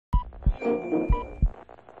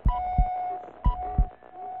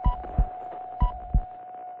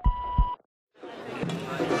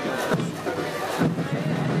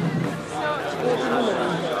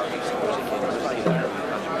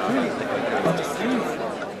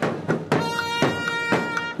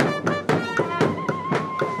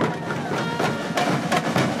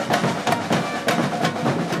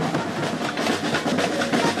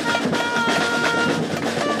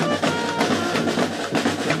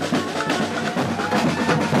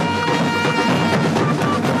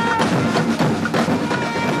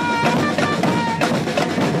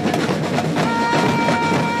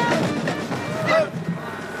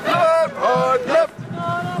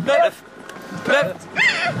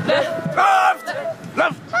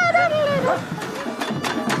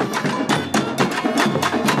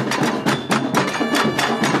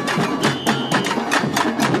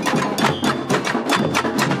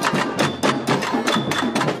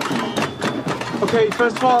Okay,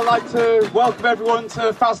 first of all, I'd like to welcome everyone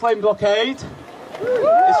to Faslane Blockade. It's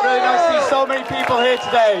really nice to see so many people here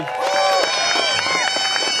today.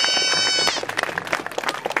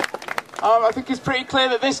 I think it's pretty clear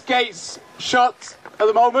that this gate's shut at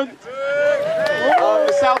the moment.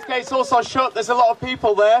 The south gate's also shut. There's a lot of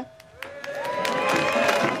people there.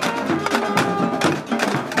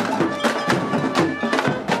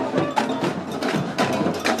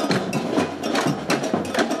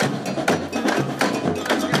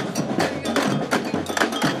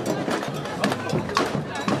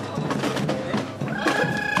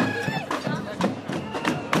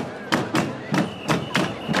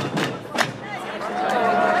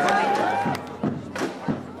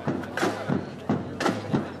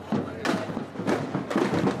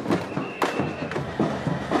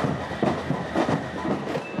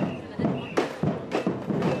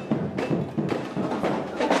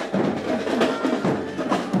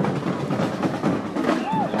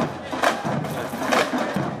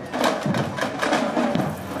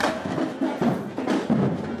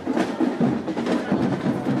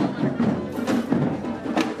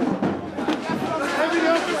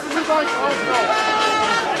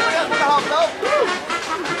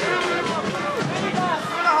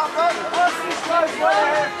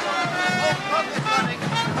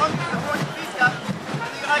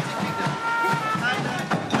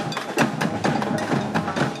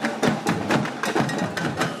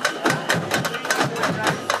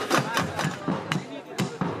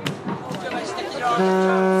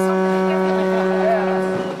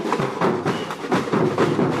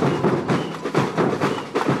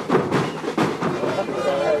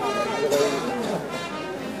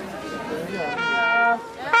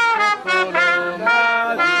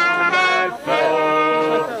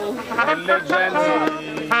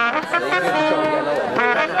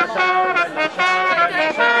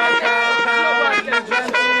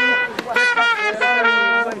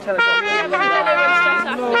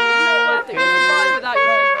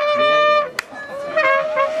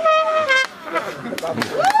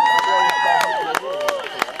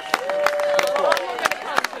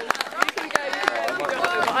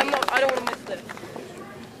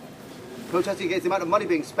 Protesting against the amount of money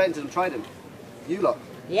being spent on Trident. You lot.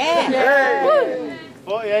 Yeah. Yay.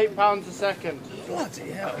 £48 a second.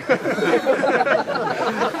 Bloody hell.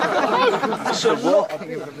 So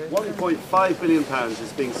 £1.5 billion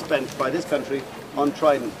is being spent by this country on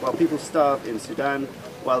Trident while people starve in Sudan,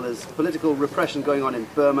 while there's political repression going on in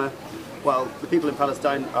Burma, while the people in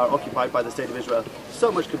Palestine are occupied by the State of Israel.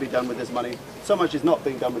 So much could be done with this money. So much is not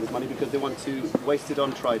being done with this money because they want to waste it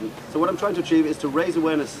on Trident. So what I'm trying to achieve is to raise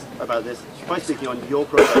awareness about this by speaking on your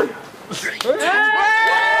program. Let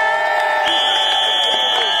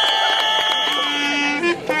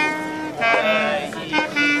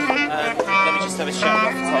me just have a shout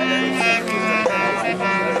off the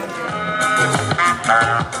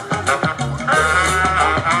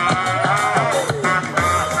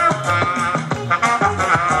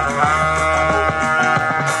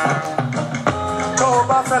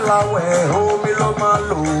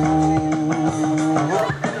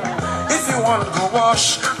If you want to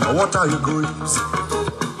wash, what are you going to use?